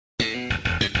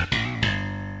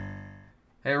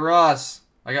Hey Ross,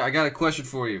 I got a question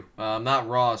for you. I'm not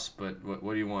Ross, but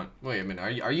what do you want? Wait a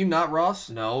minute, are you not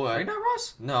Ross? No, are you not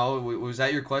Ross? No, was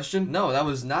that your question? No, that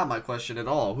was not my question at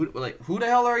all. Who the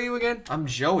hell are you again? I'm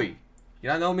Joey. You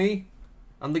not know me?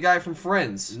 I'm the guy from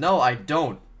Friends. No, I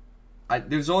don't.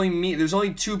 There's only me. There's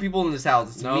only two people in this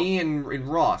house. It's me and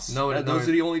Ross. Those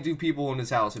are the only two people in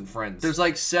this house in Friends. There's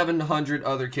like 700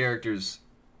 other characters,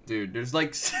 dude. There's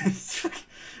like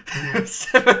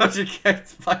 700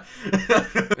 characters.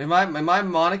 Am I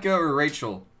Monica or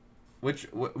Rachel?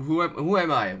 Who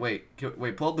am I? Wait,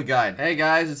 pull up the guide. Hey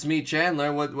guys, it's me,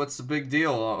 Chandler. What's the big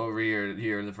deal over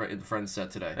here in the Friends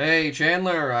set today? Hey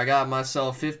Chandler, I got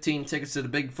myself 15 tickets to the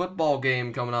big football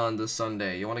game coming on this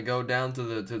Sunday. You want to go down to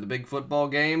the big football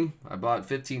game? I bought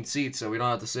 15 seats so we don't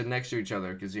have to sit next to each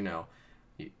other because you know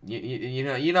your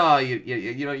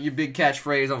big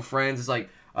catchphrase on Friends is like,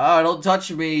 oh, don't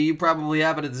touch me, you probably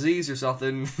have a disease or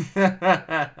something.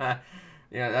 Yeah,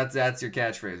 that's your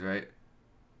catchphrase, right?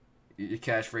 Your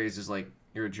catchphrase is like,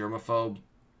 you're a germaphobe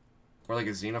or like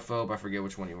a xenophobe. I forget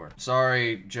which one you were.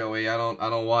 Sorry, Joey, I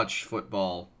don't watch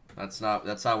football. That's not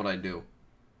what I do.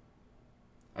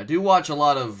 I do watch a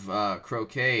lot of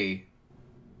croquet.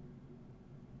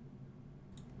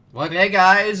 What? Hey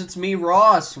guys, it's me,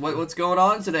 Ross. What's going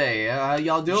on today? How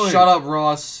y'all doing? Shut up,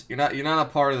 Ross. You're not a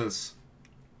part of this.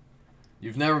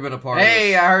 You've never been a part of this.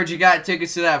 Hey, I heard you got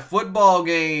tickets to that football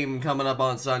game coming up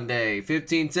on Sunday.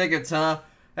 15 tickets, huh?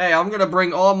 Hey, I'm gonna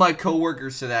bring all my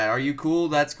coworkers to that. Are you cool?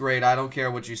 That's great. I don't care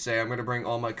what you say. I'm gonna bring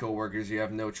all my coworkers. You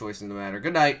have no choice in the matter.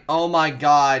 Good night. Oh my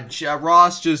God,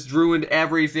 Ross just ruined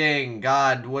everything.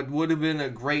 God, what would have been a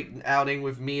great outing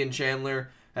with me and Chandler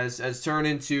has turned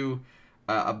into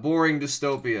a boring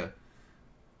dystopia.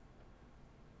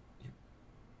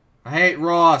 I hate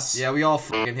Ross. Yeah, we all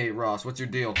fucking hate Ross. What's your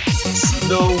deal?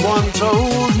 No one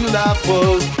told you life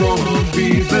was gonna